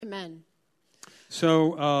Amen.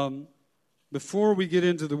 So before we get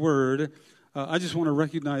into the Word, I just want to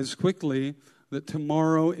recognize quickly that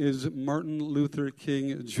tomorrow is Martin Luther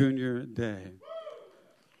King Jr. Day.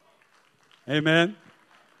 Amen.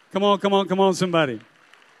 Come on, somebody.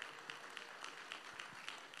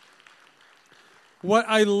 What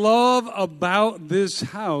I love about this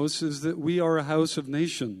house is that we are a house of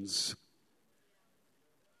nations.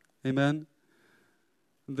 Amen.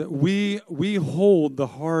 That we hold the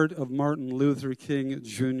heart of Martin Luther King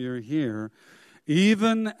Jr. here,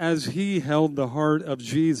 even as he held the heart of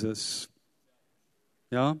Jesus.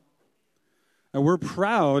 Yeah? And we're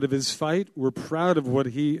proud of his fight. We're proud of what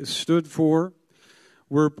he stood for.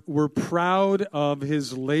 We're proud of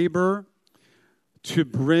his labor to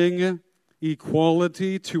bring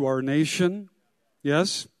equality to our nation.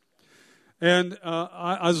 Yes? And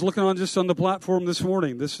I was looking on the platform this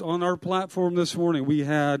morning. On our platform this morning, we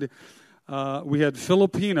had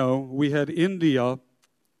Filipino, we had India,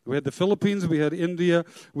 we had the Philippines, we had India,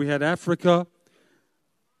 we had Africa,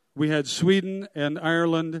 we had Sweden and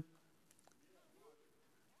Ireland.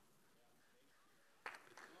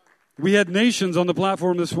 We had nations on the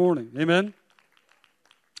platform this morning. Amen?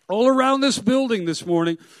 All around this building this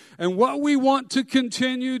morning. And what we want to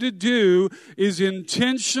continue to do is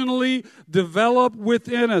intentionally develop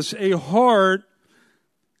within us a heart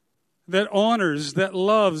that honors, that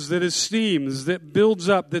loves, that esteems, that builds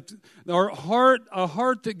up, that a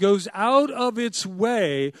heart that goes out of its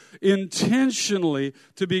way intentionally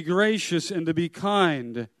to be gracious and to be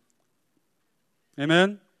kind.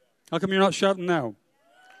 Amen? How come you're not shouting now?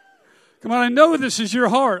 Come on, I know this is your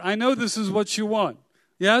heart. I know this is what you want.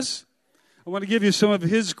 Yes? I want to give you some of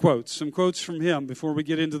his quotes, some quotes from him before we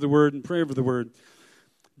get into the Word and pray over the Word.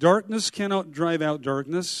 Darkness cannot drive out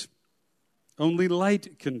darkness. Only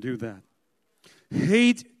light can do that.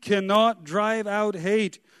 Hate cannot drive out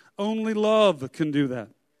hate. Only love can do that.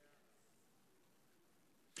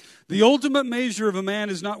 The ultimate measure of a man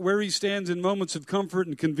is not where he stands in moments of comfort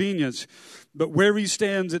and convenience, but where he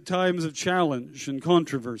stands at times of challenge and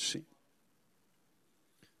controversy.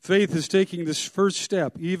 Faith is taking this first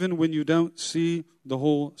step, even when you don't see the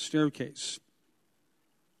whole staircase.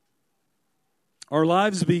 Our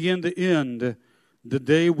lives begin to end the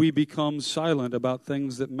day we become silent about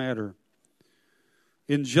things that matter.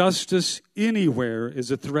 Injustice anywhere is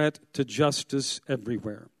a threat to justice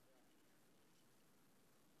everywhere.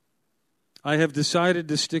 I have decided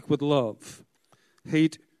to stick with love.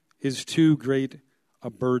 Hate is too great a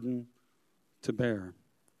burden to bear.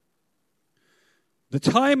 The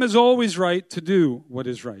time is always right to do what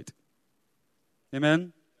is right.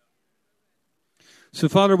 Amen? So,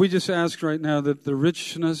 Father, we just ask right now that the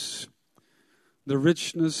richness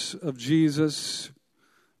of Jesus,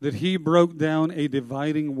 that he broke down a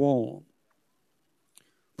dividing wall.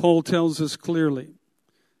 Paul tells us clearly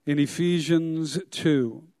in Ephesians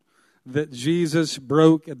 2 that Jesus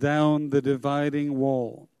broke down the dividing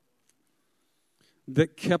wall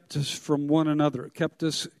that kept us from one another, kept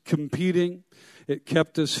us competing, it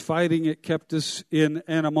kept us fighting, it kept us in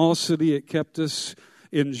animosity, it kept us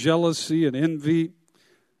in jealousy and envy,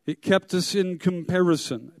 it kept us in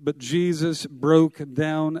comparison. But Jesus broke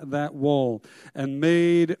down that wall and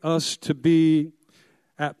made us to be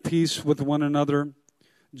at peace with one another,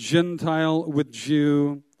 Gentile with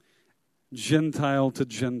Jew, Gentile to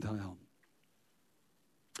Gentile.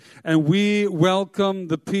 And we welcome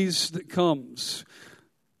the peace that comes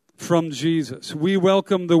from Jesus. We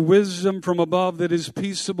welcome the wisdom from above that is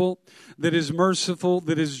peaceable, that is merciful,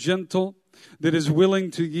 that is gentle, that is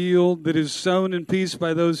willing to yield, that is sown in peace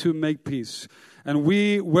by those who make peace. And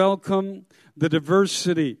we welcome the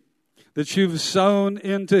diversity that you've sown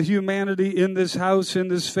into humanity in this house, in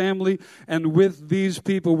this family, and with these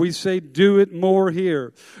people. We say, do it more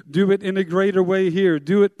here. Do it in a greater way here.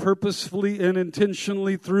 Do it purposefully and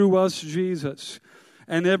intentionally through us, Jesus.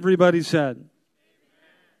 And everybody said,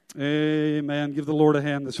 Amen. Give the Lord a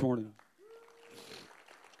hand this morning.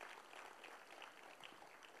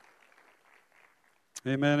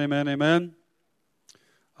 Amen, amen, amen.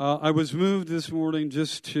 I was moved this morning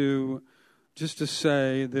just to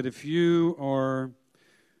say that if you are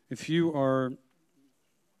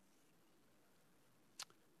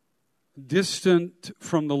distant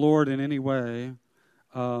from the Lord in any way,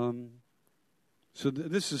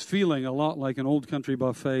 this is feeling a lot like an old country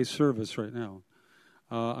buffet service right now.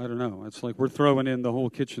 I don't know. It's like we're throwing in the whole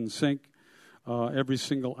kitchen sink. Every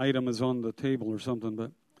single item is on the table or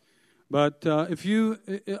something. But I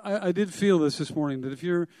did feel this morning, that if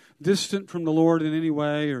you're distant from the Lord in any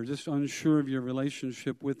way or just unsure of your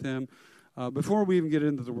relationship with Him, before we even get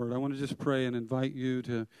into the Word, I want to just pray and invite you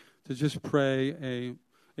to just pray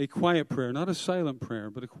a quiet prayer, not a silent prayer,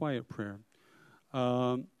 but a quiet prayer.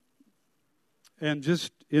 And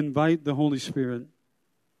just invite the Holy Spirit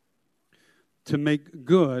to make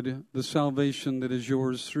good the salvation that is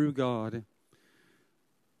yours through God,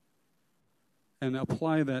 and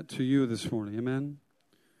apply that to you this morning. Amen?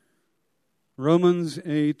 Romans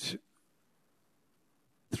 8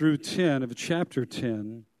 through 10 of chapter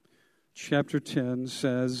 10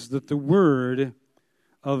 says that the word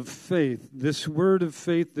of faith, this word of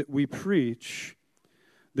faith that we preach,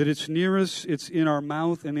 that it's near us, it's in our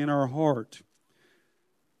mouth and in our heart.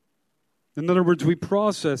 In other words, we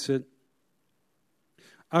process it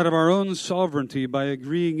out of our own sovereignty by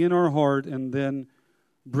agreeing in our heart and then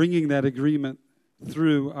bringing that agreement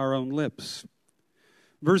through our own lips.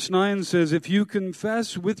 Verse 9 says, if you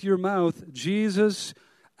confess with your mouth Jesus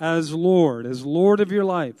as Lord of your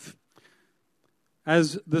life,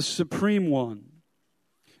 as the Supreme One,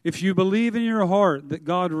 if you believe in your heart that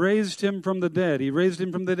God raised him from the dead, he raised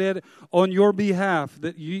him from the dead on your behalf,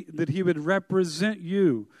 that he would represent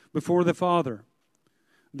you before the Father,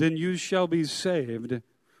 then you shall be saved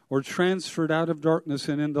or transferred out of darkness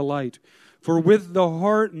and into light. For with the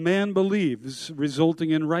heart man believes, resulting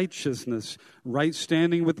in righteousness, right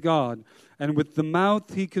standing with God, and with the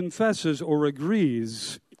mouth he confesses or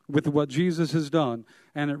agrees with what Jesus has done,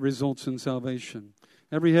 and it results in salvation.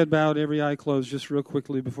 Every head bowed, every eye closed, just real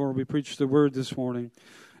quickly before we preach the word this morning.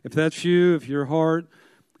 If that's you, if your heart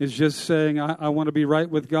is just saying, I want to be right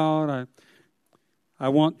with God, I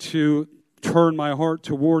want to turn my heart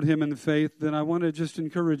toward him in faith, then I want to just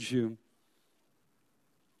encourage you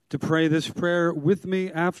to pray this prayer with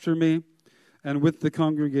me, after me, and with the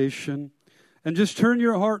congregation. And just turn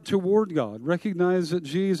your heart toward God. Recognize that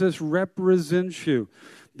Jesus represents you,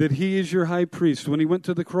 that he is your high priest. When he went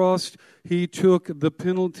to the cross, he took the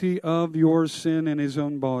penalty of your sin in his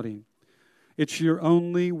own body. It's your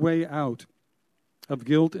only way out of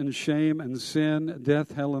guilt and shame and sin,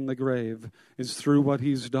 death, hell, and the grave, is through what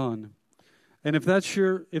he's done. And if that's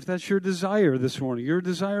your desire this morning, your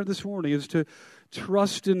desire this morning is to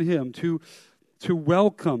trust in him, to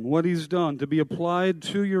welcome what he's done, to be applied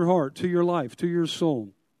to your heart, to your life, to your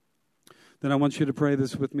soul, then I want you to pray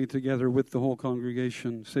this with me together with the whole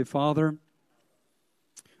congregation. Say, Father,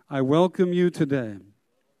 I welcome you today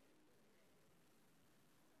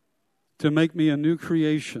to make me a new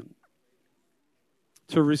creation,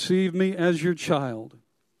 to receive me as your child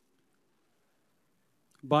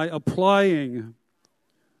by applying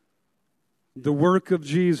the work of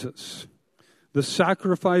Jesus, the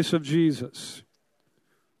sacrifice of Jesus,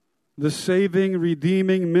 the saving,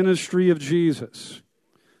 redeeming ministry of Jesus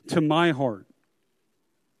to my heart.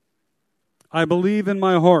 I believe in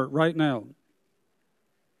my heart right now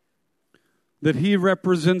that he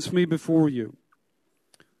represents me before you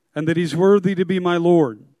and that he's worthy to be my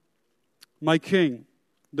Lord, my King,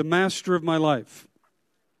 the master of my life.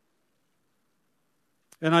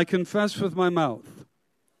 And I confess with my mouth,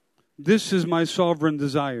 this is my sovereign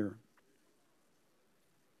desire,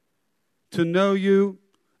 to know you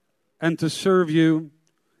and to serve you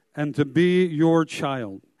and to be your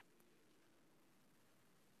child.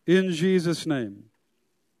 In Jesus' name,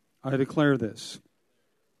 I declare this.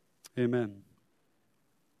 Amen.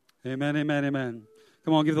 Amen, amen, amen.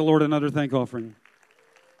 Come on, give the Lord another thank offering.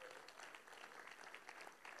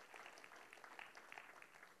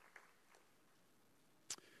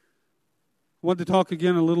 I want to talk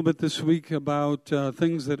again a little bit this week about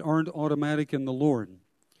things that aren't automatic in the Lord.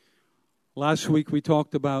 Last week we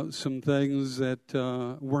talked about some things that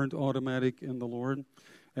weren't automatic in the Lord.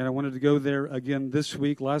 And I wanted to go there again this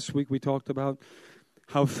week. Last week we talked about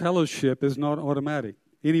how fellowship is not automatic,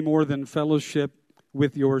 any more than fellowship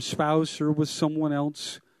with your spouse or with someone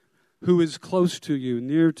else who is close to you,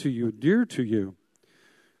 near to you, dear to you,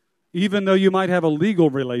 even though you might have a legal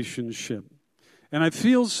relationship. And I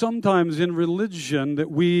feel sometimes in religion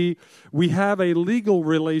that we have a legal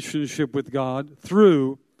relationship with God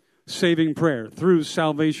through saving prayer, through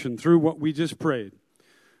salvation, through what we just prayed.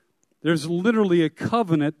 There's literally a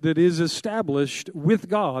covenant that is established with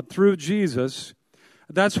God through Jesus.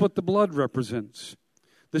 That's what the blood represents.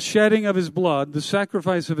 The shedding of his blood, the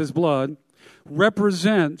sacrifice of his blood,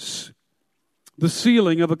 represents the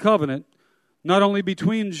sealing of a covenant, not only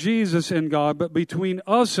between Jesus and God, but between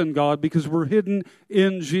us and God, because we're hidden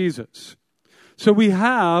in Jesus. So we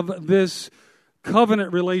have this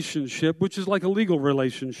covenant relationship, which is like a legal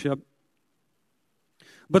relationship.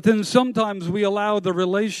 But then sometimes we allow the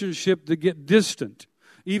relationship to get distant,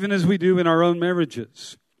 even as we do in our own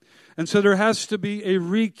marriages. And so there has to be a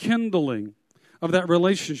rekindling of that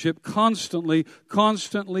relationship constantly,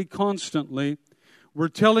 We're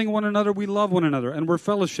telling one another we love one another, and we're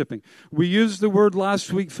fellowshipping. We used the word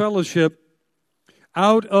last week, fellowship,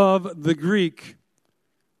 out of the Greek.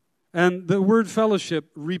 And the word fellowship,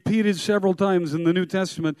 repeated several times in the New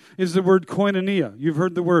Testament, is the word koinonia. You've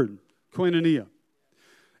heard the word, koinonia.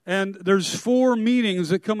 And there's 4 meanings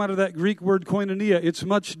that come out of that Greek word koinonia. It's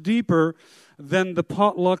much deeper than the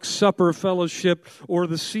potluck supper fellowship or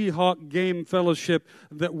the Seahawk game fellowship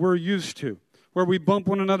that we're used to, where we bump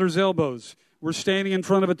one another's elbows. We're standing in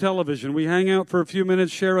front of a television. We hang out for a few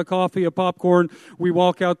minutes, share a coffee, a popcorn. We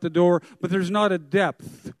walk out the door, but there's not a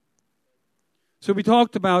depth. So we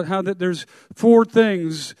talked about how that there's 4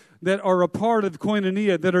 things that are a part of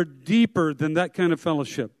koinonia that are deeper than that kind of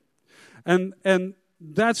fellowship. And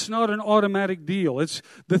that's not an automatic deal. It's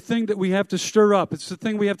the thing that we have to stir up. It's the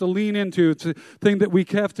thing we have to lean into. It's the thing that we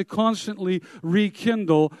have to constantly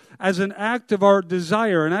rekindle as an act of our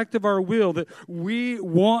desire, an act of our will, that we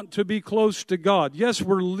want to be close to God. Yes,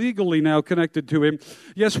 we're legally now connected to Him.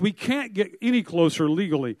 Yes, we can't get any closer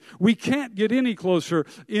legally. We can't get any closer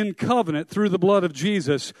in covenant through the blood of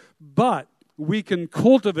Jesus, but we can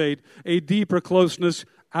cultivate a deeper closeness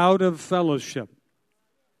out of fellowship.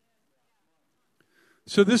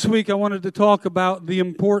 So this week I wanted to talk about the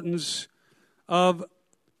importance of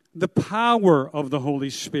the power of the Holy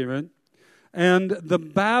Spirit and the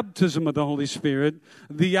baptism of the Holy Spirit,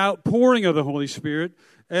 the outpouring of the Holy Spirit.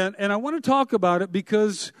 And I want to talk about it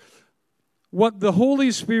because what the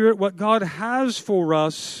Holy Spirit, what God has for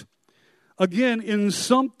us, again, in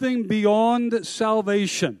something beyond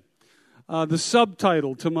salvation. The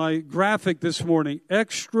subtitle to my graphic this morning,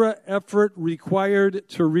 Extra Effort Required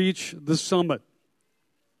to Reach the Summit.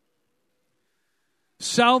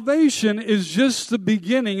 Salvation is just the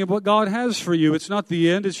beginning of what God has for you. It's not the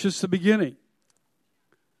end, it's just the beginning.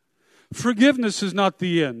 Forgiveness is not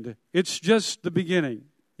the end, it's just the beginning.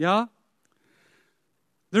 Yeah?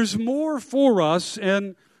 There's more for us,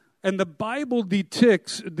 and the Bible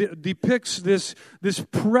depicts this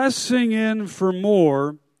pressing in for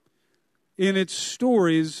more in its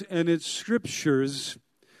stories and its scriptures,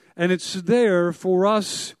 and it's there for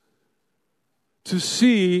us to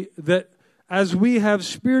see that as we have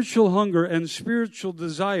spiritual hunger and spiritual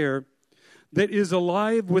desire that is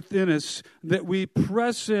alive within us, that we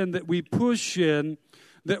press in, that we push in,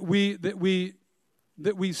 that we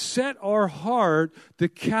set our heart to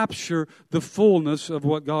capture the fullness of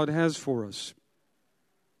what God has for us.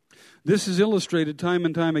 This is illustrated time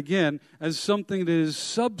and time again as something that is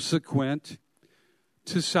subsequent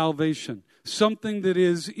to salvation, something that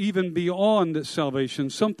is even beyond salvation,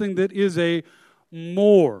 something that is a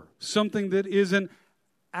more, something that isn't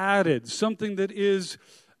added, something that is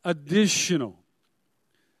additional.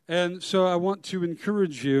 And so I want to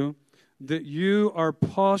encourage you that you are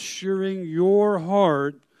posturing your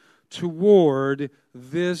heart toward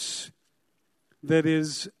this that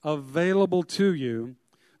is available to you,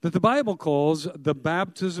 that the Bible calls the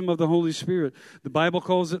baptism of the Holy Spirit. The Bible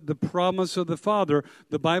calls it the promise of the Father.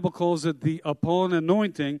 The Bible calls it the upon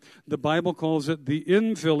anointing. The Bible calls it the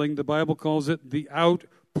infilling. The Bible calls it the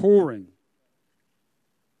outpouring.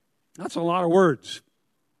 That's a lot of words.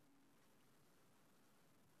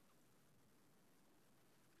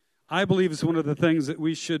 I believe it's one of the things that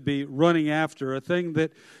we should be running after, a thing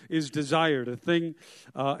that is desired, a thing,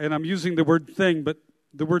 and I'm using the word thing, but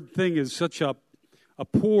the word thing is such a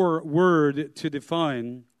poor word to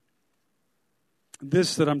define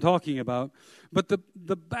this that I'm talking about. But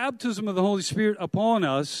the baptism of the Holy Spirit upon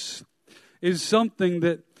us is something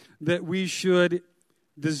that we should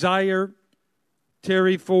desire,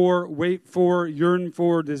 tarry for, wait for, yearn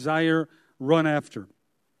for, desire, run after.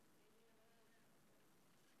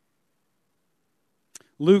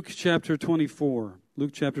 Luke chapter 24.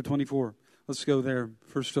 Luke chapter 24. Let's go there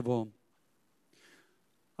first of all.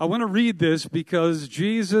 I want to read this because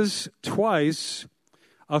Jesus twice,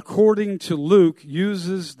 according to Luke,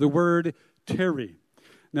 uses the word tarry.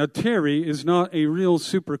 Now, tarry is not a real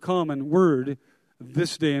super common word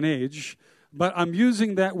this day and age, but I'm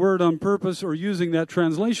using that word on purpose, or using that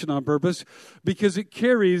translation on purpose, because it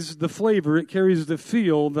carries the flavor, it carries the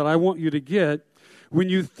feel that I want you to get when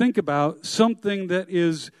you think about something that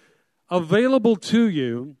is available to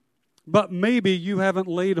you, but maybe you haven't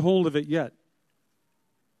laid hold of it yet.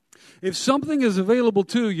 If something is available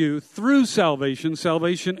to you through salvation,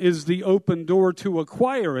 salvation is the open door to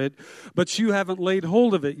acquire it, but you haven't laid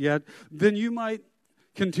hold of it yet, then you might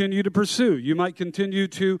continue to pursue. You might continue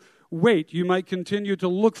to wait. You might continue to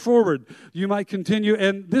look forward. You might continue.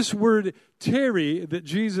 And this word tarry that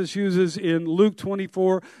Jesus uses in Luke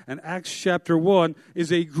 24 and Acts chapter 1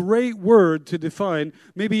 is a great word to define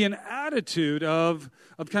maybe an attitude of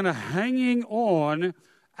kind of hanging on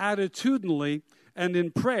attitudinally and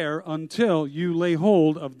in prayer until you lay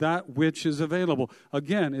hold of that which is available.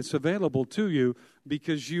 Again, it's available to you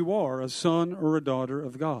because you are a son or a daughter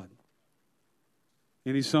of God.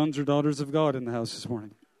 Any sons or daughters of God in the house this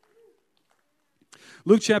morning?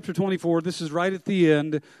 Luke chapter 24, this is right at the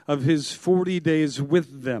end of his 40 days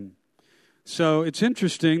with them. So it's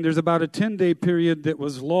interesting, there's about a 10-day period that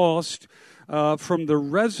was lost from the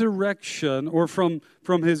resurrection, or from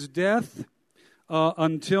his death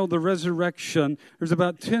until the resurrection. There's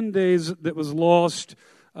about 10 days that was lost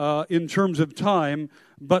in terms of time.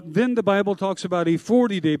 But then the Bible talks about a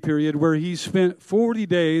 40-day period where he spent 40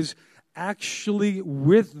 days actually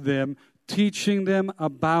with them, teaching them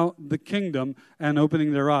about the kingdom and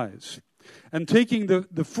opening their eyes. And taking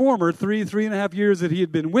the former 3.5 years that he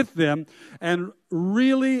had been with them and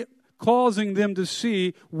really causing them to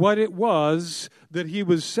see what it was that he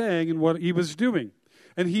was saying and what he was doing.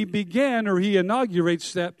 And he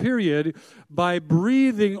inaugurates that period by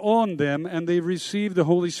breathing on them, and they received the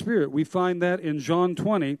Holy Spirit. We find that in John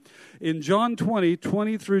 20. In John 20,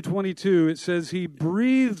 20 through 22, it says he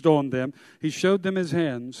breathed on them. He showed them his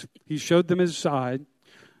hands. He showed them his side.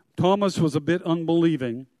 Thomas was a bit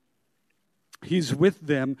unbelieving. He's with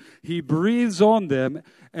them. He breathes on them,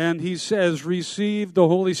 and he says, receive the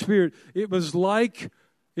Holy Spirit. It was like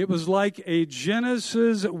a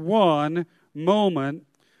Genesis 1 moment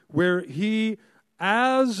where he,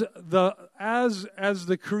 as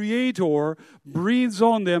the Creator, breathes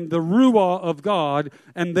on them the Ruah of God,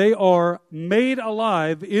 and they are made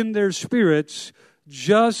alive in their spirits,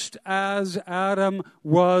 just as Adam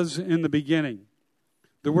was in the beginning.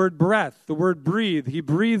 The word breath, the word breathe, he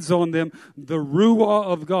breathes on them the Ruah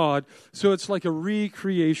of God. So it's like a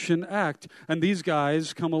recreation act. And these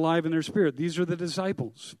guys come alive in their spirit. These are the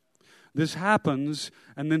disciples. This happens,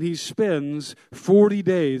 and then he spends 40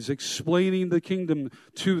 days explaining the kingdom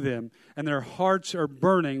to them, and their hearts are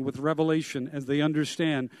burning with revelation as they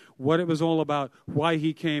understand what it was all about, why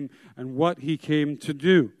he came, and what he came to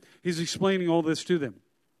do. He's explaining all this to them.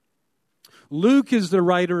 Luke is the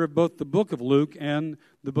writer of both the book of Luke and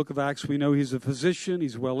the book of Acts. We know he's a physician,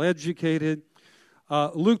 he's well educated.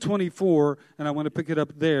 Luke 24, and I want to pick it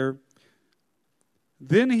up there.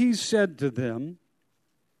 Then he said to them,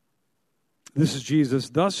 this is Jesus,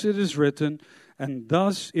 thus it is written, and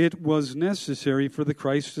thus it was necessary for the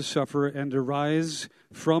Christ to suffer and to rise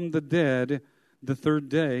from the dead the third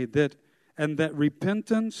day, that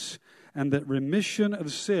repentance and that remission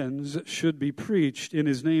of sins should be preached in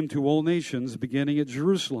his name to all nations, beginning at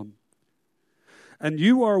Jerusalem. And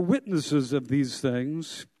you are witnesses of these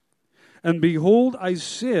things. And behold, I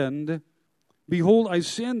send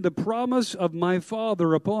the promise of my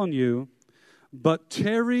Father upon you, but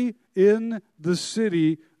tarry in the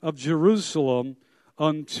city of Jerusalem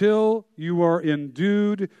until you are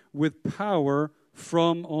endued with power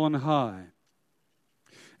from on high.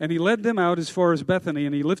 And he led them out as far as Bethany,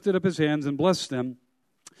 and he lifted up his hands and blessed them.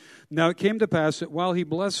 Now it came to pass that while he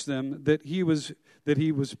blessed them, that he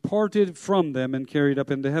was parted from them and carried up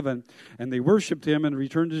into heaven. And they worshipped him and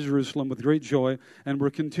returned to Jerusalem with great joy, and were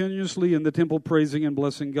continuously in the temple praising and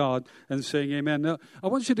blessing God and saying amen. Now, I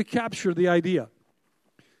want you to capture the idea.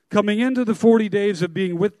 Coming into the 40 days of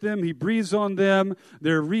being with them, he breathes on them.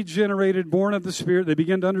 They're regenerated, born of the Spirit. They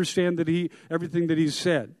begin to understand that everything that he's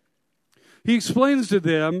said. He explains to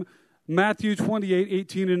them Matthew 28,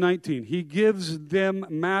 18 and 19. He gives them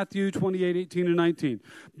Matthew 28, 18 and 19.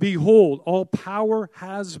 Behold, all power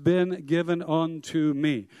has been given unto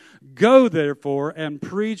me. Go, therefore, and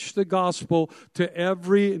preach the gospel to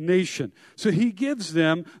every nation. So he gives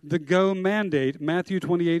them the go mandate, Matthew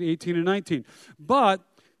 28, 18 and 19. But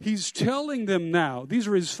he's telling them now, these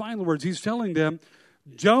are his final words, he's telling them,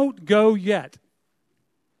 don't go yet.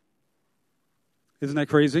 Isn't that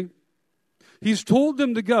crazy? He's told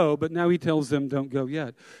them to go, but now he tells them don't go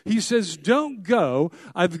yet. He says, don't go.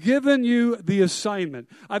 I've given you the assignment.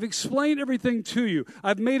 I've explained everything to you.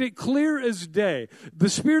 I've made it clear as day.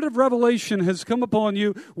 The spirit of revelation has come upon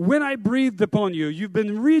you when I breathed upon you. You've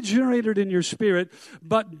been regenerated in your spirit,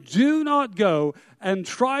 but do not go and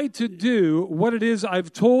try to do what it is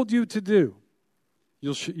I've told you to do.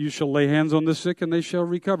 You shall lay hands on the sick and they shall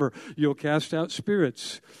recover. You'll cast out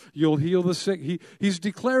spirits. You'll heal the sick. He's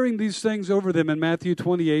declaring these things over them in Matthew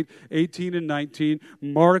 28, 18 and 19,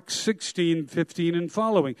 Mark 16, 15 and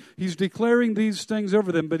following. He's declaring these things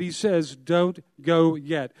over them, but he says, don't go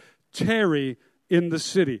yet. Tarry in the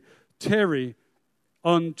city. tarry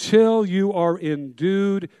until you are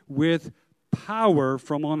endued with power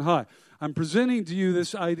from on high. I'm presenting to you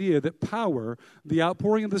this idea that power, the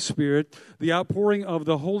outpouring of the Spirit, the outpouring of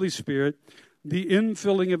the Holy Spirit, the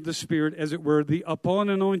infilling of the Spirit, as it were, the upon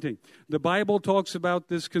anointing. The Bible talks about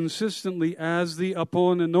this consistently as the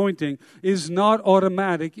upon anointing is not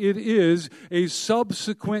automatic. It is a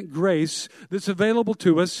subsequent grace that's available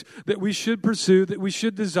to us that we should pursue, that we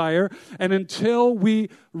should desire. And until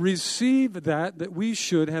we receive that we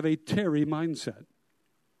should have a tarry mindset.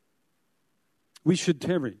 We should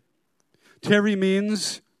tarry. Tarry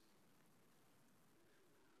means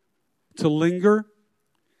to linger.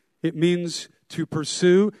 It means to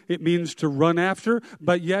pursue. It means to run after,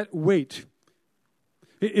 but yet wait.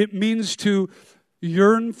 It means to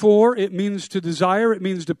yearn for. It means to desire. It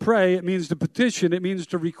means to pray. It means to petition. It means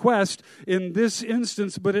to request in this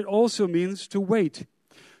instance, but it also means to wait.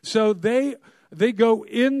 So they go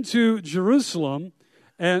into Jerusalem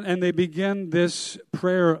and they begin this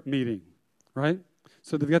prayer meeting, right?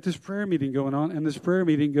 So they've got this prayer meeting going on, and this prayer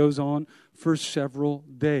meeting goes on for several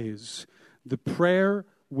days. The prayer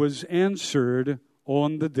was answered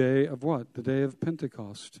on the day of what? The day of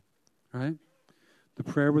Pentecost, right? The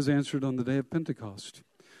prayer was answered on the day of Pentecost.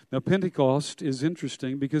 Now, Pentecost is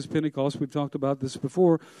interesting because Pentecost, we've talked about this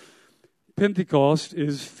before, Pentecost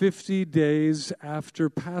is 50 days after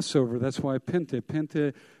Passover. That's why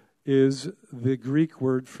Pente is the Greek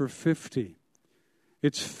word for 50.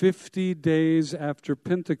 It's 50 days after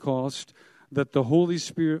Pentecost that the Holy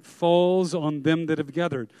Spirit falls on them that have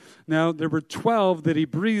gathered. Now, there were 12 that he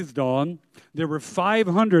breathed on. There were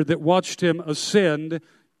 500 that watched him ascend,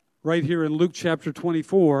 right here in Luke chapter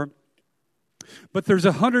 24. But there's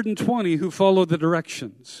 120 who follow the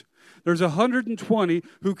directions. There's 120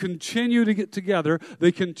 who continue to get together.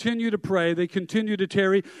 They continue to pray. They continue to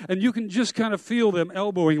tarry. And you can just kind of feel them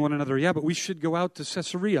elbowing one another. Yeah, but we should go out to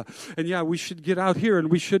Caesarea. And yeah, we should get out here. And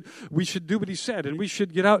we should do what he said. And we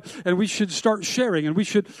should get out. And we should start sharing. And we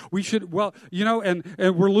should, well, you know, and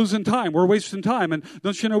we're losing time. We're wasting time. And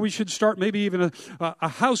don't you know, we should start maybe even a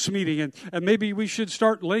house meeting. And maybe we should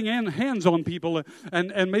start laying hands on people.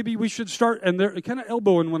 And maybe we should start, and they're kind of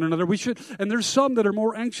elbowing one another. And there's some that are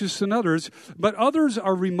more anxious than others, but others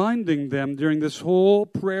are reminding them during this whole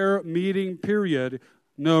prayer meeting period,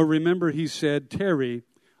 no, remember he said, tarry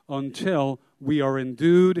until we are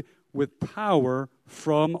endued with power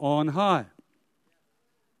from on high.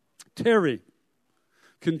 Tarry.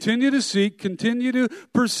 Continue to seek, continue to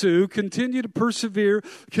pursue, continue to persevere,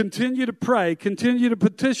 continue to pray, continue to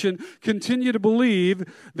petition, continue to believe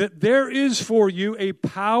that there is for you a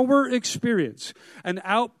power experience, an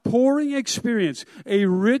outpouring experience, a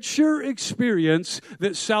richer experience,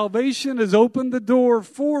 that salvation has opened the door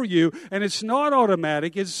for you, and it's not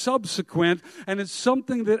automatic, it's subsequent, and it's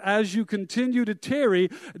something that as you continue to tarry,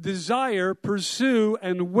 desire, pursue,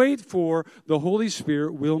 and wait for, the Holy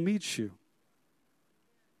Spirit will meet you.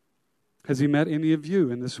 Has he met any of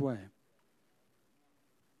you in this way?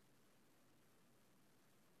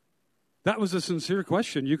 That was a sincere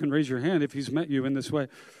question. You can raise your hand if he's met you in this way.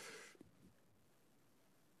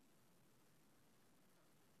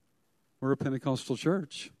 We're a Pentecostal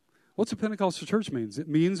church. What's a Pentecostal church means? It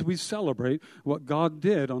means we celebrate what God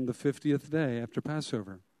did on the 50th day after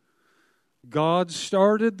Passover. God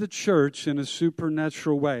started the church in a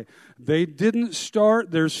supernatural way. They didn't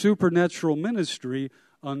start their supernatural ministry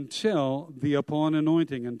until the upon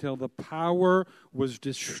anointing, until the power was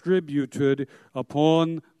distributed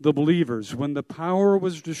upon the believers. When the power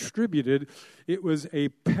was distributed, it was a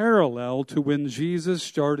parallel to when Jesus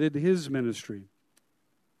started his ministry.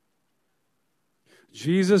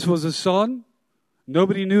 Jesus was a son.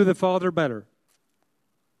 Nobody knew the Father better.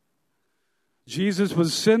 Jesus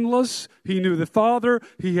was sinless. He knew the Father.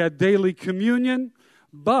 He had daily communion.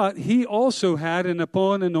 But he also had an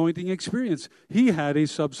upon anointing experience. He had a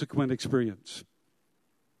subsequent experience.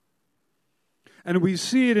 And we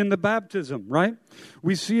see it in the baptism, right?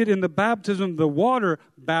 We see it in the baptism, the water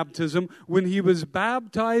baptism. When he was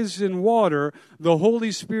baptized in water, the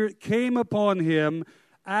Holy Spirit came upon him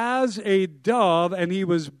as a dove, and he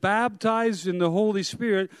was baptized in the Holy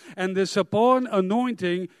Spirit. And this upon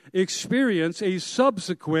anointing experience, a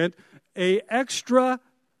subsequent, a extra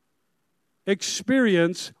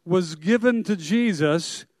experience was given to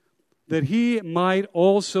Jesus, that he might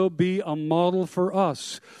also be a model for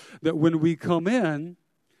us. That when we come in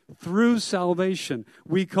through salvation,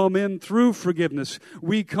 we come in through forgiveness,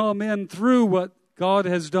 we come in through what God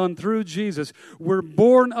has done through Jesus. We're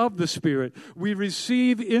born of the Spirit. We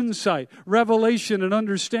receive insight, revelation, and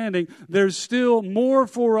understanding. There's still more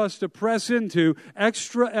for us to press into.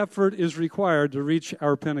 Extra effort is required to reach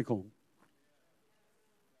our pinnacle.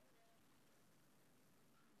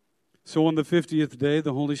 So on the 50th day,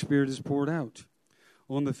 the Holy Spirit is poured out.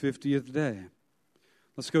 On the 50th day.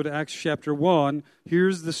 Let's go to Acts chapter 1.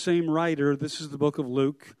 Here's the same writer. This is the book of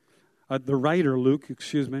Luke. The writer, Luke,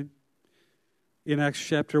 in Acts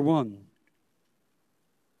chapter 1.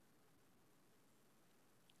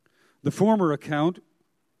 The former account,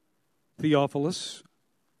 Theophilus,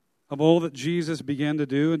 of all that Jesus began to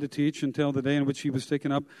do and to teach until the day in which he was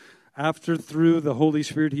taken up, after through the Holy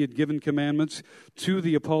Spirit he had given commandments to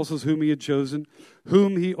the apostles whom he had chosen,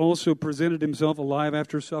 whom he also presented himself alive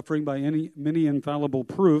after suffering by many infallible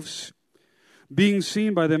proofs, being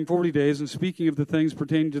seen by them 40 days and speaking of the things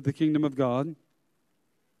pertaining to the kingdom of God.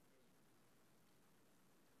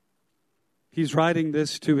 He's writing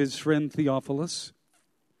this to his friend Theophilus.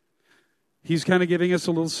 He's kind of giving us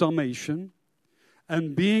a little summation.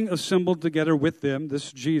 And being assembled together with them,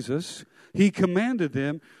 this Jesus, he commanded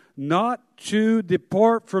them not to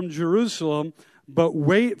depart from Jerusalem, but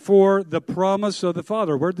wait for the promise of the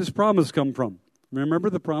Father. Where'd this promise come from? Remember,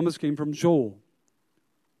 the promise came from Joel.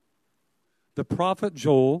 The prophet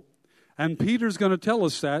Joel. And Peter's going to tell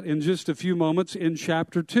us that in just a few moments in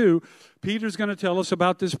chapter 2. Peter's going to tell us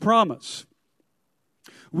about this promise.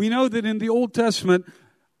 We know that in the Old Testament,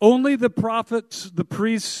 only the prophets, the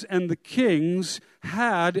priests, and the kings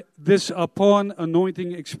had this upon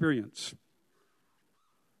anointing experience,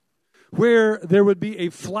 where there would be a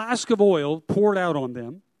flask of oil poured out on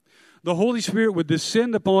them. The Holy Spirit would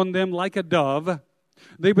descend upon them like a dove.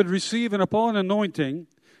 They would receive an upon anointing,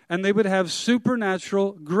 and they would have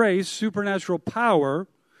supernatural grace, supernatural power,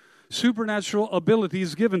 supernatural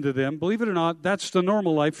abilities given to them. Believe it or not, that's the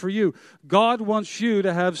normal life for you. God wants you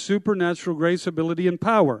to have supernatural grace, ability, and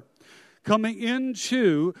power. Coming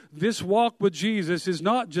into this walk with Jesus is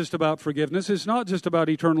not just about forgiveness. It's not just about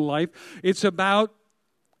eternal life. It's about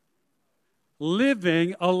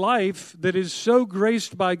living a life that is so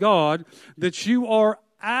graced by God that you are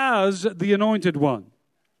as the anointed one.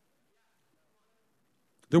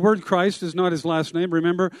 The word Christ is not his last name.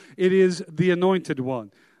 Remember, it is the anointed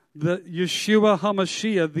one. The Yeshua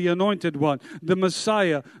HaMashiach, the anointed one. The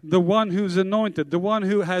Messiah, the one who's anointed. The one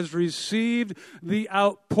who has received the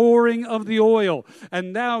outpouring of the oil.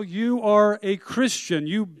 And now you are a Christian.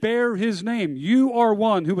 You bear his name. You are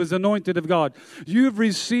one who is anointed of God. You've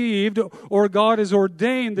received, or God has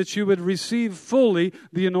ordained that you would receive fully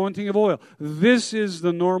the anointing of oil. This is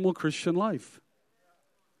the normal Christian life.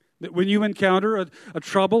 That when you encounter a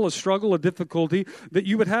trouble, a struggle, a difficulty, that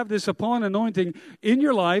you would have this upon anointing in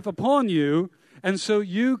your life, upon you, and so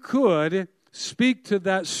you could speak to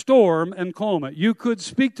that storm and calm it. You could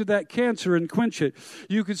speak to that cancer and quench it.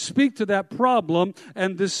 You could speak to that problem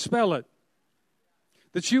and dispel it.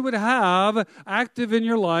 That you would have active in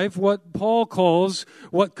your life what Paul calls,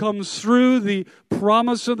 what comes through the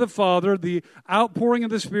promise of the Father, the outpouring of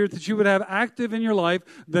the Spirit, that you would have active in your life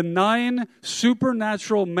the 9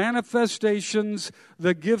 supernatural manifestations,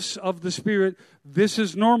 the gifts of the Spirit. This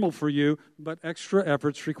is normal for you, but extra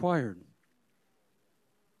effort's required.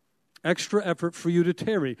 Extra effort for you to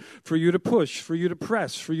tarry, for you to push, for you to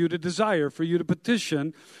press, for you to desire, for you to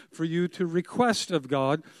petition, for you to request of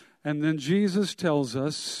God. And then Jesus tells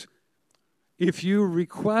us, if you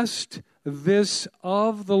request this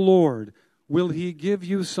of the Lord, will he give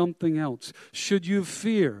you something else? Should you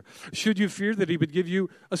fear? Should you fear that he would give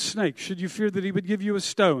you a snake? Should you fear that he would give you a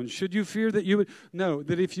stone? Should you fear that you would? No,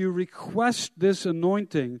 that if you request this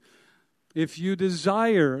anointing, if you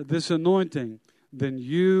desire this anointing, then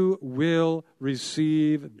you will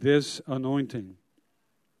receive this anointing.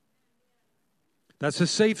 That's a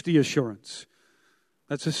safety assurance.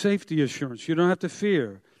 That's a safety assurance. You don't have to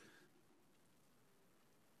fear.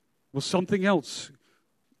 Will something else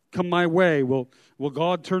come my way? Will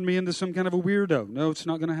God turn me into some kind of a weirdo? No, it's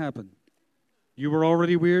not going to happen. You were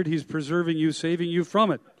already weird. He's preserving you, saving you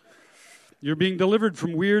from it. You're being delivered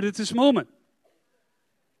from weird at this moment.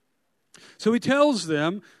 So he tells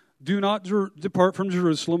them, do not depart from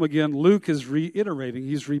Jerusalem. Again, Luke is reiterating.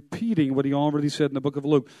 He's repeating what he already said in the book of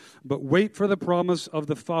Luke. But wait for the promise of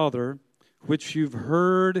the Father, which you've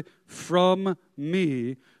heard from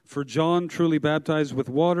me. For John truly baptized with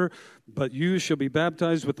water, but you shall be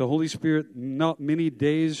baptized with the Holy Spirit not many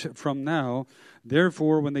days from now.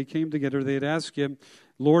 Therefore, when they came together, they had asked him,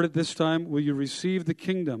 Lord, at this time will you receive the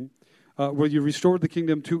kingdom? you restored the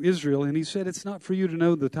kingdom to Israel. And he said, it's not for you to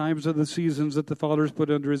know the times or the seasons that the fathers put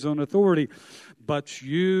under his own authority. But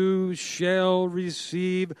you shall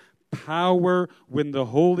receive power when the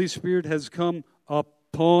Holy Spirit has come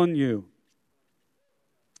upon you.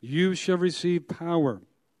 You shall receive power.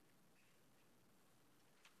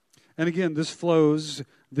 And again, this flows.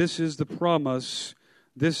 This is the promise.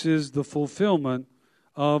 This is the fulfillment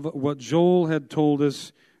of what Joel had told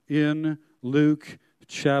us in Joel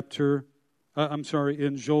chapter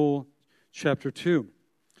 2.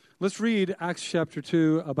 Let's read Acts chapter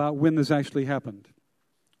 2 about when this actually happened.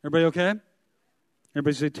 Everybody okay?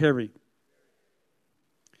 Everybody say Terry.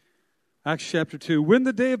 Acts chapter 2. When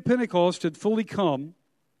the day of Pentecost had fully come,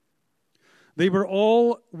 they were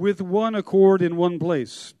all with one accord in one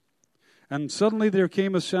place. And suddenly there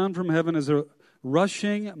came a sound from heaven as a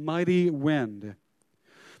rushing mighty wind.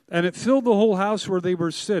 And it filled the whole house where they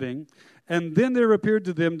were sitting. And then there appeared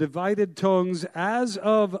to them divided tongues as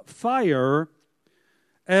of fire,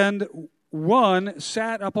 and one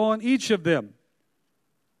sat upon each of them.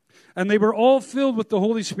 And they were all filled with the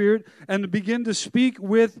Holy Spirit and began to speak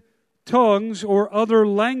with tongues or other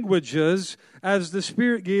languages as the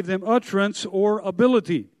Spirit gave them utterance or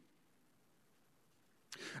ability.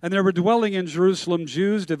 And there were dwelling in Jerusalem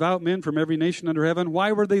Jews, devout men from every nation under heaven.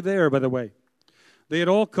 Why were they there, by the way? They had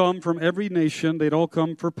all come from every nation. They'd all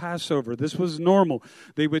come for Passover. This was normal.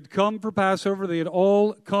 They would come for Passover. They had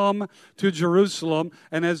all come to Jerusalem.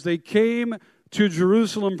 And as they came to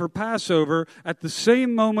Jerusalem for Passover, at the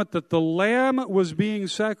same moment that the lamb was being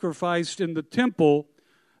sacrificed in the temple,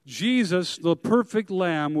 Jesus, the perfect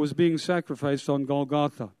lamb, was being sacrificed on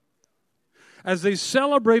Golgotha. As they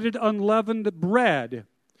celebrated unleavened bread,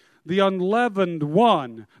 the unleavened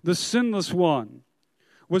one, the sinless one,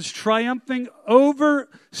 was triumphing over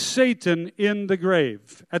Satan in the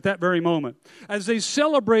grave at that very moment. As they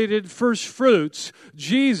celebrated first fruits,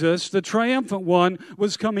 Jesus, the triumphant one,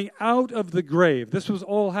 was coming out of the grave. This was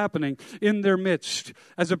all happening in their midst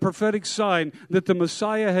as a prophetic sign that the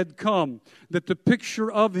Messiah had come, that the picture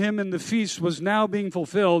of him in the feast was now being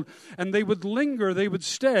fulfilled, and they would linger, they would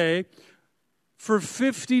stay for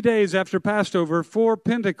 50 days after Passover for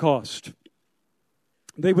Pentecost.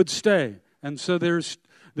 They would stay. And so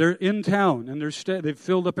they're in town, and they've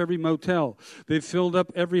filled up every motel. They've filled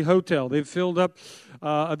up every hotel. They've filled up,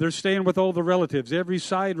 they're staying with all the relatives, every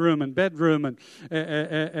side room and bedroom and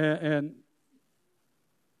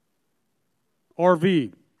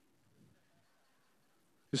RV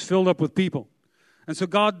is filled up with people. And so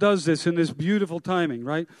God does this in this beautiful timing,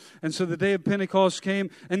 right? And so the day of Pentecost came.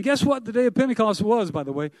 And guess what the day of Pentecost was, by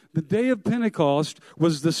the way? The day of Pentecost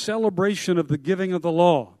was the celebration of the giving of the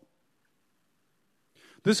law.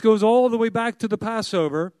 This goes all the way back to the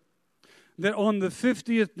Passover, that on the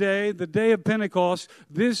 50th day, the day of Pentecost,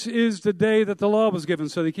 this is the day that the law was given.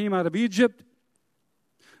 So they came out of Egypt.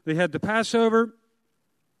 They had the Passover.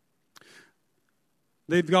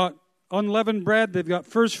 They've got unleavened bread. They've got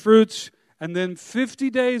first fruits. And then 50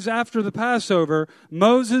 days after the Passover,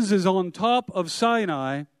 Moses is on top of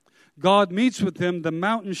Sinai. God meets with him, the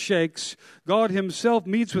mountain shakes. God himself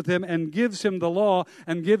meets with him and gives him the law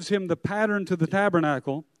and gives him the pattern to the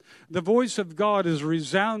tabernacle. The voice of God is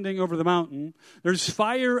resounding over the mountain. There's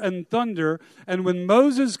fire and thunder. And when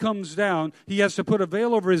Moses comes down, he has to put a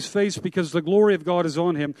veil over his face because the glory of God is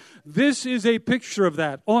on him. This is a picture of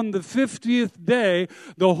that. On the 50th day,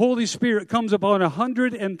 the Holy Spirit comes upon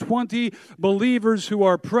 120 believers who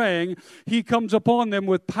are praying. He comes upon them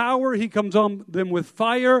with power. He comes on them with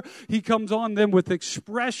fire. He comes on them with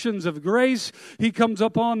expressions of grace. He comes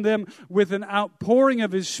upon them with an outpouring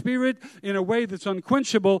of his Spirit in a way that's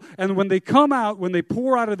unquenchable. And when they come out, when they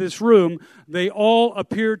pour out of this room, they all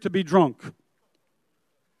appear to be drunk.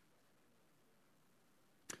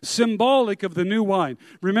 Symbolic of the new wine.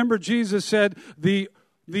 Remember, Jesus said the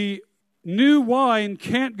new wine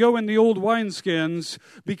can't go in the old wineskins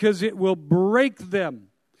because it will break them.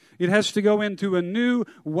 It has to go into a new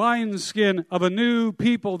wineskin of a new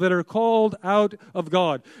people that are called out of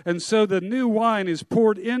God. And so the new wine is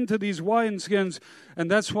poured into these wineskins, and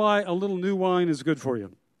that's why a little new wine is good for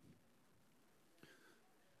you.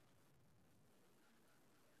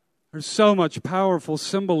 There's so much powerful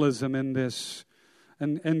symbolism in this.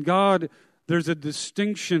 And God, there's a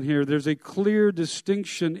distinction here. There's a clear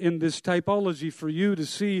distinction in this typology for you to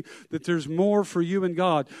see that there's more for you and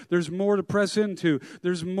God. There's more to press into.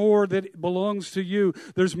 There's more that belongs to you.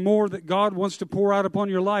 There's more that God wants to pour out upon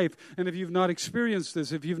your life. And if you've not experienced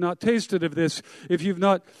this, if you've not tasted of this, if you've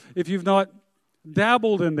not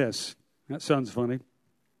dabbled in this, that sounds funny.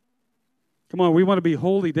 Come on, we want to be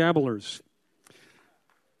holy dabblers.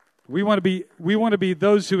 We want to be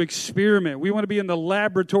those who experiment. We want to be in the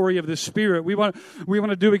laboratory of the Spirit. We want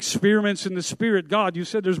to do experiments in the Spirit. God, you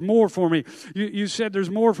said there's more for me. You said there's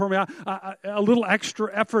more for me. A little extra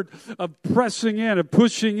effort of pressing in, of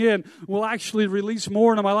pushing in, will actually release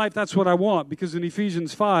more into my life. That's what I want. Because in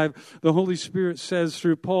Ephesians 5, the Holy Spirit says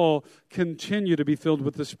through Paul, continue to be filled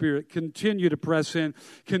with the Spirit. Continue to press in.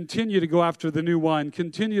 Continue to go after the new wine.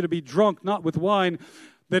 Continue to be drunk, not with wine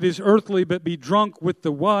that is earthly, but be drunk with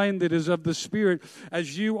the wine that is of the Spirit,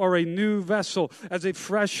 as you are a new vessel, as a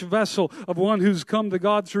fresh vessel of one who's come to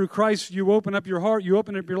God through Christ. You open up your heart, you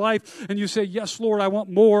open up your life, and you say, yes, Lord, I want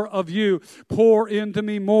more of you. Pour into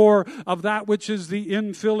me more of that which is the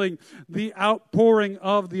infilling, the outpouring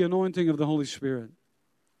of the anointing of the Holy Spirit.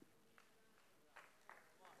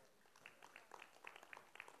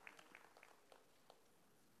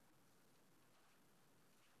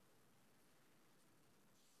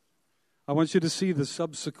 I want you to see the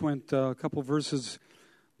subsequent couple verses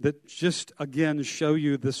that just, again, show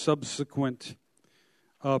you the subsequent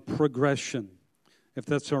progression, if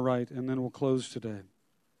that's all right, and then we'll close today.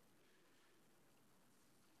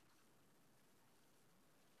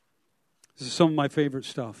 This is some of my favorite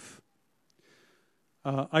stuff.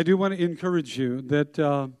 I do want to encourage you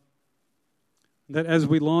that as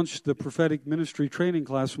we launched the prophetic ministry training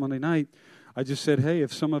class Monday night, I just said, hey,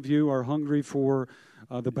 if some of you are hungry for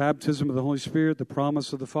the baptism of the Holy Spirit, the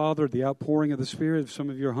promise of the Father, the outpouring of the Spirit, if some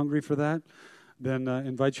of you are hungry for that, then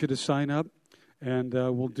invite you to sign up, and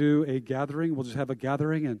we'll do a gathering. We'll just have a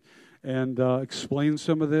gathering and explain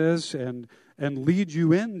some of this and lead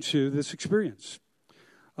you into this experience.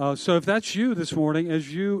 So if that's you this morning,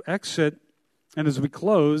 as you exit and as we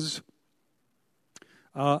close,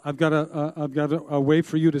 I've got a way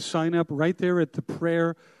for you to sign up right there at the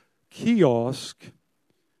prayer kiosk.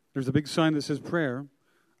 There's a big sign that says prayer.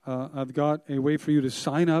 I've got a way for you to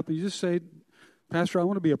sign up. And you just say, Pastor, I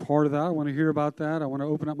want to be a part of that. I want to hear about that. I want to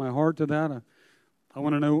open up my heart to that. I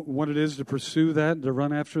want to know what it is to pursue that, to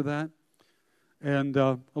run after that. And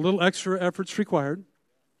a little extra effort's required.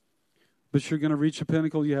 But you're going to reach a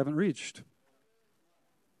pinnacle you haven't reached.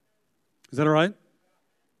 Is that all right?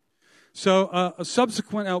 So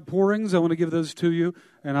subsequent outpourings, I want to give those to you.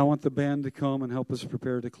 And I want the band to come and help us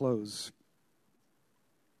prepare to close.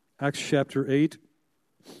 Acts chapter 8.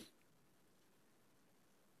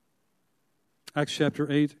 Acts chapter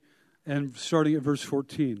 8, and starting at verse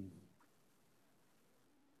 14.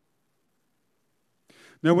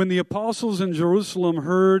 Now when the apostles in Jerusalem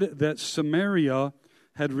heard that Samaria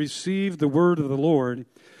had received the word of the Lord,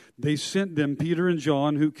 they sent them Peter and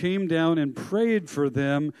John, who came down and prayed for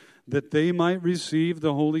them that they might receive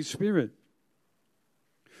the Holy Spirit.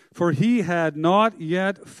 For he had not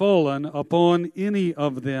yet fallen upon any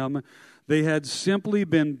of them. They had simply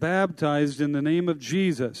been baptized in the name of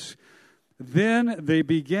Jesus. Then they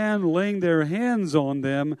began laying their hands on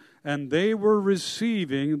them, and they were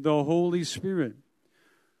receiving the Holy Spirit.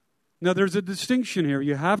 Now, there's a distinction here.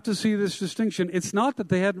 You have to see this distinction. It's not that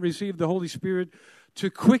they hadn't received the Holy Spirit to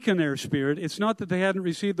quicken their spirit. It's not that they hadn't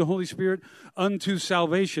received the Holy Spirit unto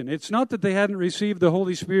salvation. It's not that they hadn't received the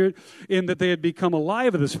Holy Spirit in that they had become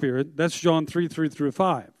alive of the Spirit. That's John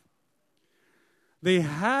 3:3-5. They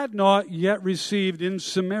had not yet received in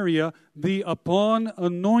Samaria the upon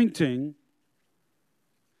anointing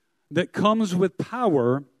that comes with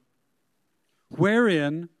power,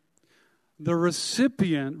 wherein the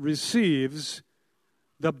recipient receives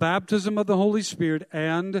the baptism of the Holy Spirit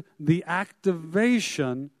and the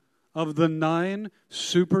activation of the 9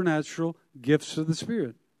 supernatural gifts of the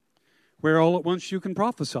Spirit. Where all at once you can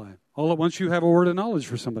prophesy. All at once you have a word of knowledge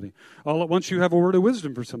for somebody. All at once you have a word of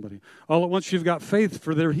wisdom for somebody. All at once you've got faith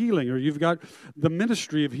for their healing, or you've got the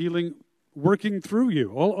ministry of healing working through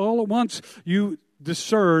you. All at once you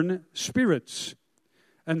discern spirits.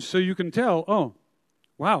 And so you can tell, oh,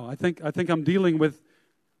 wow, I think I'm dealing with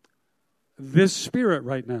this spirit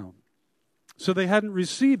right now. So they hadn't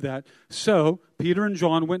received that. So Peter and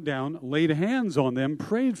John went down, laid hands on them,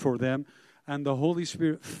 prayed for them, and the Holy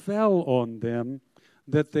Spirit fell on them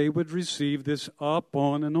that they would receive this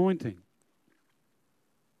upon anointing.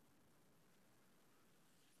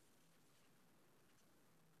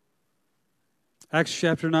 Acts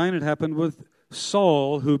chapter 9, it happened with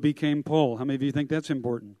Saul, who became Paul. How many of you think that's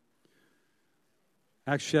important?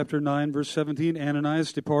 Acts chapter 9, verse 17,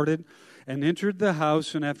 Ananias departed and entered the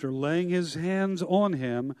house, and after laying his hands on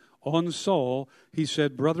him, on Saul, he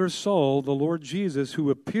said, Brother Saul, the Lord Jesus,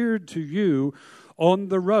 who appeared to you on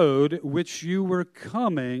the road which you were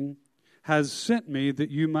coming, has sent me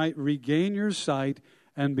that you might regain your sight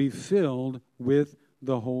and be filled with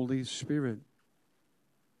the Holy Spirit.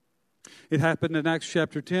 It happened in Acts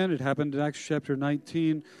chapter 10. It happened in Acts chapter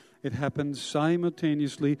 19. It happened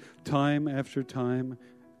simultaneously, time after time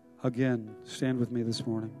again. Stand with me this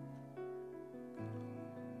morning.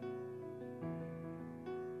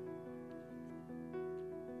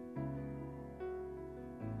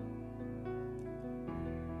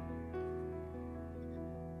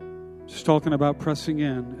 Just talking about pressing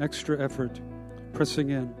in, extra effort,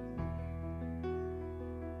 pressing in.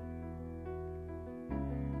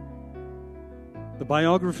 The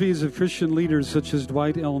biographies of Christian leaders such as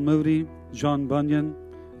Dwight L. Moody, John Bunyan,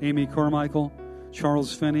 Amy Carmichael,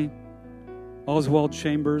 Charles Finney, Oswald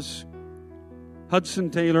Chambers,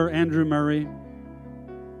 Hudson Taylor, Andrew Murray,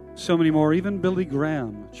 so many more, even Billy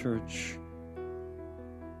Graham, church.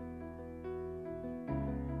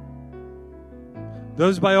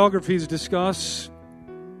 Those biographies discuss,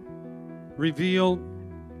 reveal,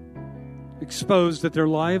 expose that their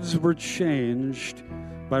lives were changed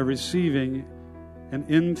by receiving an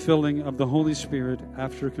infilling of the Holy Spirit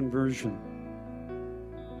after conversion.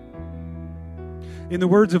 In the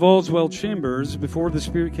words of Oswald Chambers, before the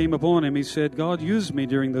Spirit came upon him, he said, God used me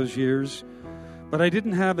during those years, but I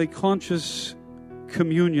didn't have a conscious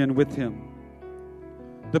communion with Him.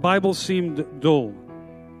 The Bible seemed dull,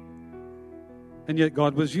 and yet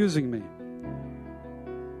God was using me.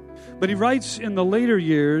 But he writes in the later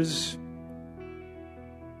years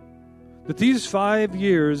that these 5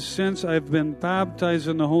 years since I've been baptized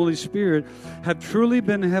in the Holy Spirit have truly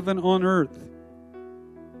been heaven on earth.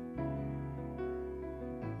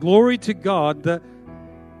 Glory to God. The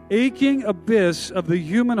aching abyss of the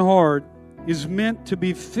human heart is meant to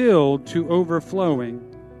be filled to overflowing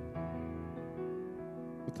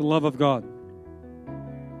with the love of God.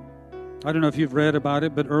 I don't know if you've read about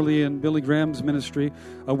it, but early in Billy Graham's ministry,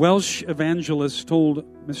 a Welsh evangelist told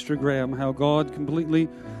Mr. Graham how God completely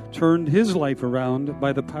turned his life around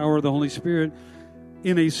by the power of the Holy Spirit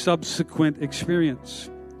in a subsequent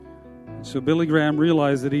experience. And so Billy Graham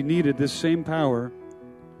realized that he needed this same power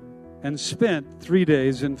and spent 3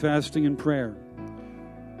 days in fasting and prayer,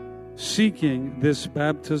 seeking this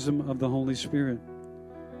baptism of the Holy Spirit.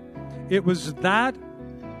 It was that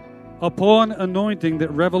upon anointing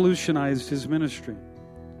that revolutionized his ministry.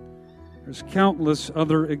 There's countless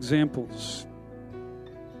other examples.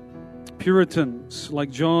 Puritans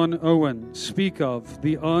like John Owen speak of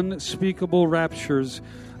the unspeakable raptures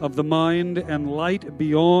of the mind and light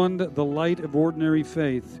beyond the light of ordinary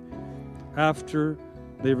faith after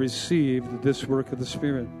they received this work of the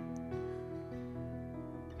Spirit.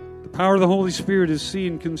 The power of the Holy Spirit is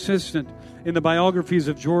seen consistent in the biographies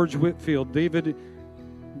of George Whitefield, David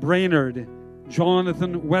Brainerd,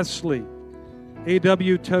 Jonathan Wesley,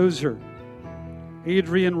 A.W. Tozer,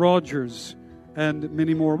 Adrian Rogers, and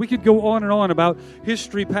many more. We could go on and on about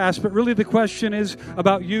history past, but really the question is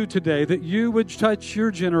about you today, that you would touch your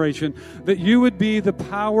generation, that you would be the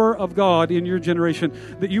power of God in your generation,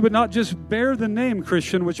 that you would not just bear the name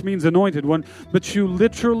Christian, which means anointed one, but you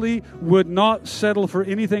literally would not settle for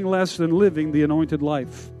anything less than living the anointed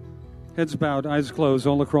life. Heads bowed, eyes closed,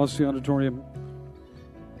 all across the auditorium.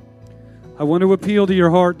 I want to appeal to your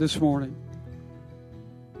heart this morning.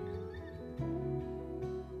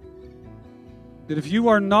 That if you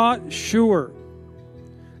are not sure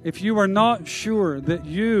that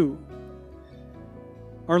you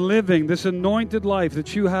are living this anointed life,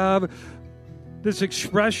 that you have this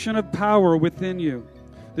expression of power within you,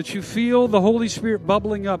 that you feel the Holy Spirit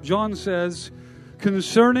bubbling up. John says,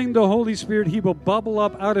 concerning the Holy Spirit, He will bubble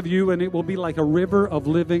up out of you and it will be like a river of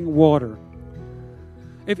living water.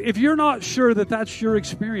 If you're not sure that that's your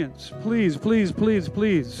experience, please, please, please,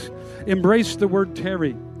 please embrace the word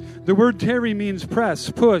tarry. The word tarry means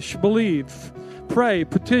press, push, believe, pray,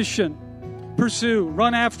 petition, pursue,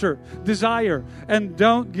 run after, desire, and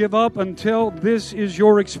don't give up until this is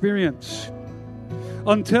your experience.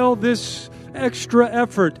 Until this extra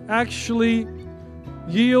effort actually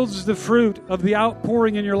yields the fruit of the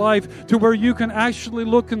outpouring in your life to where you can actually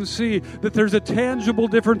look and see that there's a tangible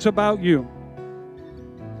difference about you.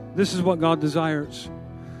 This is what God desires.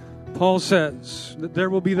 Paul says that there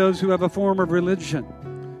will be those who have a form of religion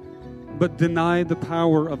but deny the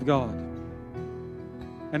power of God.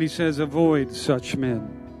 And he says, avoid such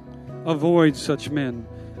men. Avoid such men.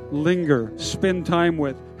 Linger, spend time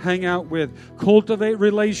with, hang out with, cultivate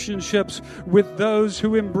relationships with those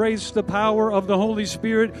who embrace the power of the Holy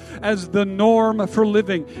Spirit as the norm for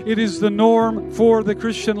living. It is the norm for the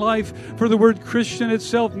Christian life, for the word Christian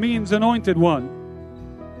itself means anointed one.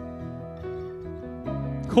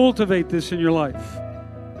 Cultivate this in your life.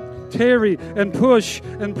 tarry and push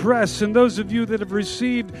and press. And those of you that have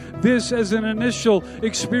received this as an initial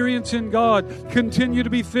experience in God, continue to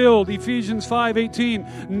be filled. Ephesians 5:18,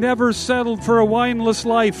 never settled for a wineless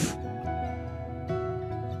life.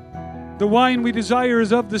 The wine we desire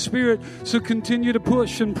is of the Spirit, so continue to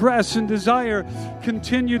push and press and desire.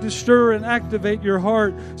 Continue to stir and activate your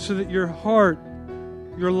heart so that your heart,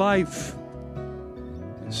 your life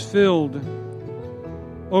is filled,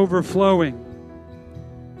 overflowing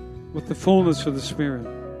with the fullness of the Spirit.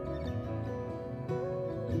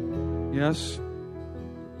 Yes?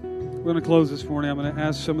 We're going to close this morning. I'm going to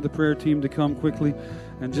ask some of the prayer team to come quickly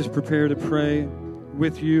and just prepare to pray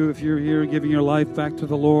with you. If you're here giving your life back to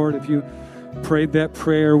the Lord, if you prayed that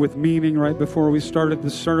prayer with meaning right before we started the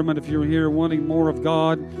sermon, if you're here wanting more of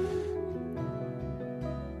God,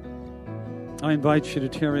 I invite you to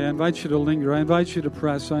tarry. I invite you to linger. I invite you to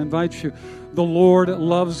press. I invite you. The Lord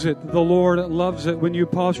loves it. The Lord loves it when you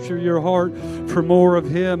posture your heart for more of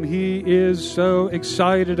Him. He is so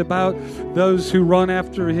excited about those who run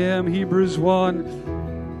after Him. Hebrews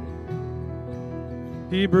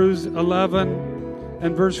 11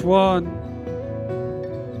 and verse 1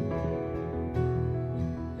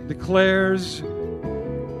 declares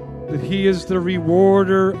that He is the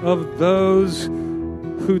rewarder of those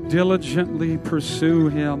who diligently pursue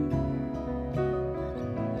Him.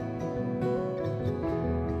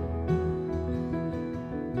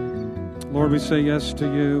 Lord, we say yes to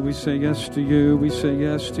You. We say yes to You. We say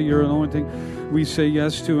yes to Your anointing. We say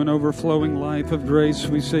yes to an overflowing life of grace.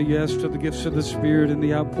 We say yes to the gifts of the Spirit and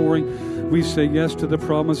the outpouring. We say yes to the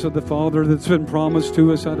promise of the Father that's been promised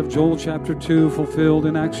to us out of Joel chapter 2, fulfilled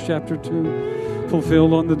in Acts chapter 2,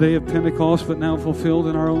 fulfilled on the day of Pentecost, but now fulfilled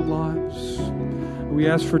in our own lives. We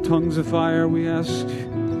ask for tongues of fire. We ask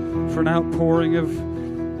for an outpouring of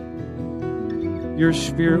Your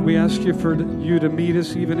Spirit. We ask You for You to meet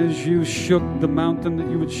us, even as You shook the mountain, that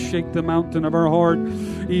You would shake the mountain of our heart,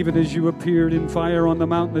 even as You appeared in fire on the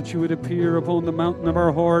mountain, that You would appear upon the mountain of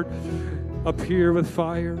our heart, appear with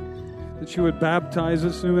fire, that You would baptize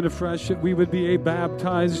us new and afresh, that we would be a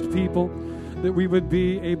baptized people, that we would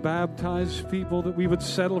be a baptized people, that we would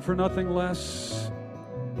settle for nothing less.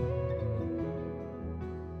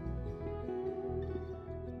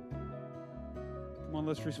 Come on,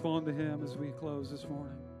 let's respond to Him as we close this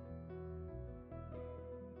morning.